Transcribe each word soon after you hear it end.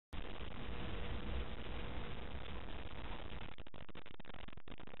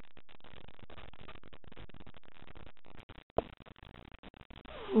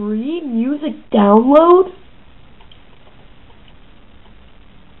Free music download?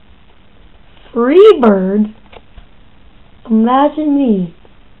 Freebird? Imagine me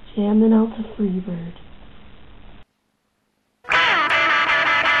jamming out to Freebird. When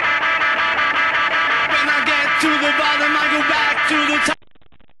I get to the bottom, I go back to the top.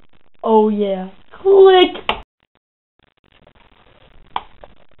 Oh yeah. Click!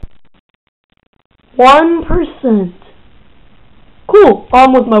 1%. Cool,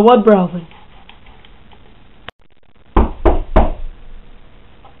 on with my web browsing.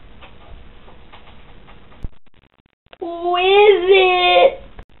 Who is it?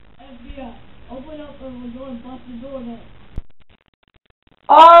 FBI, open up or we're going to bust the door down.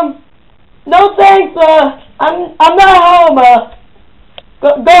 No thanks, I'm not home, go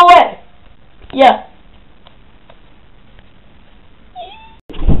away. Yeah.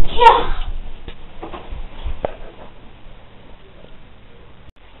 Yeah.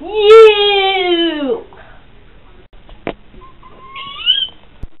 You!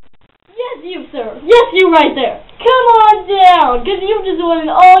 Yes, you, sir. Yes, you right there. Come on down, because you just won an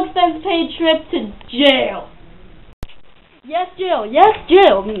all-expense-paid trip to jail. Yes, jail. Yes,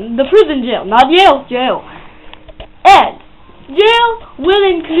 jail. The prison jail, not Yale jail. And jail will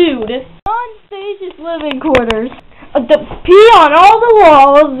include non-spacious living quarters, the pee on all the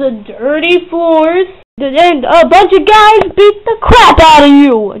walls, the dirty floors, and a bunch of guys beat the crap out of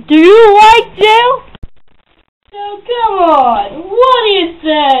you. Do you like jail? No, come on. What do you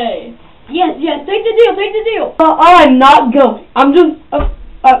say? Yes, take the deal. I'm not going. I'm just,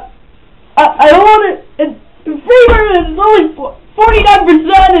 I don't want to, Freebird is only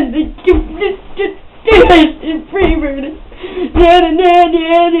 49% and it's Freebird.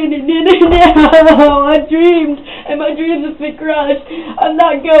 I dreamed, and my dreams have been crushed. I'm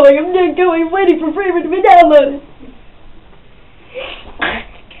not going, waiting for Freebird to be downloaded.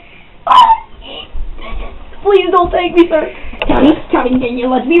 Please don't take me, sir. Connie,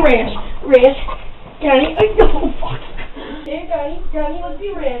 let's be rash. Connie, oh fuck. Yeah, Connie, let's be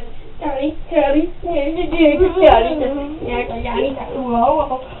rash. Connie.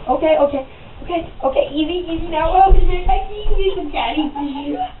 Whoa. Okay, easy now. Oh, Connie.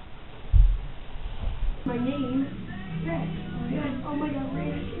 My name, Rash. Oh my God,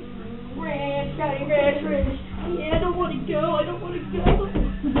 Rash, Connie, Rash. Yeah, I don't want to go.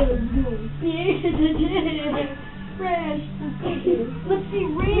 Yeah, Rash. Let's see,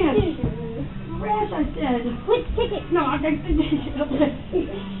 Rash, I said. Let's kick it. No,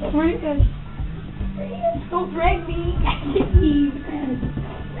 Rash. Don't drag me.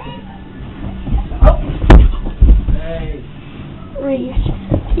 Oh. Hey. Rash.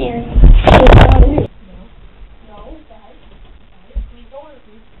 Here. No, guys. Please don't hurt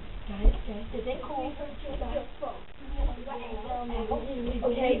me. Guys, this ain't cool.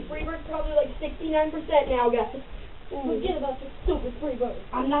 Okay, Freebird's probably like 69% now, guys. Forget about this stupid Freebird.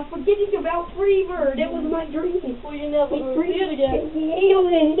 I'm not forgetting about Freebird. It was my dream. Well, you never see it again.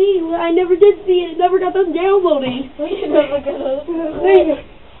 I never did see it. It never got them downloading. You never got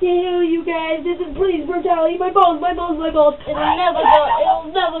You guys, this is police brutality. My balls. It'll never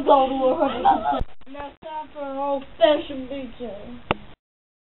go to 100%. Now it's time for an old-fashioned beating.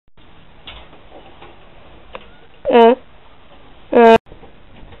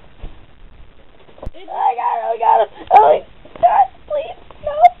 I got it. Oh, God, please,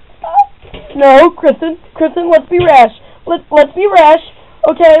 no, stop. No, Kristen, let's be rash. Let's be rash.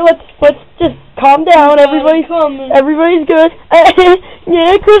 Okay, let's just calm down. Everybody's good.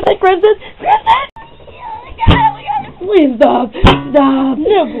 Yeah, Kristen. Yeah, we got it. Please stop.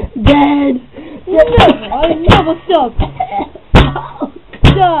 Never. Dead. Never. I never stop.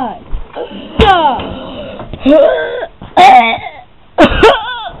 Die.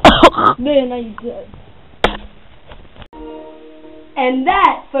 Man, now you dead. And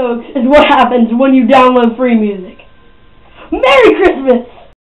that, folks, is what happens when you download free music. Merry Christmas!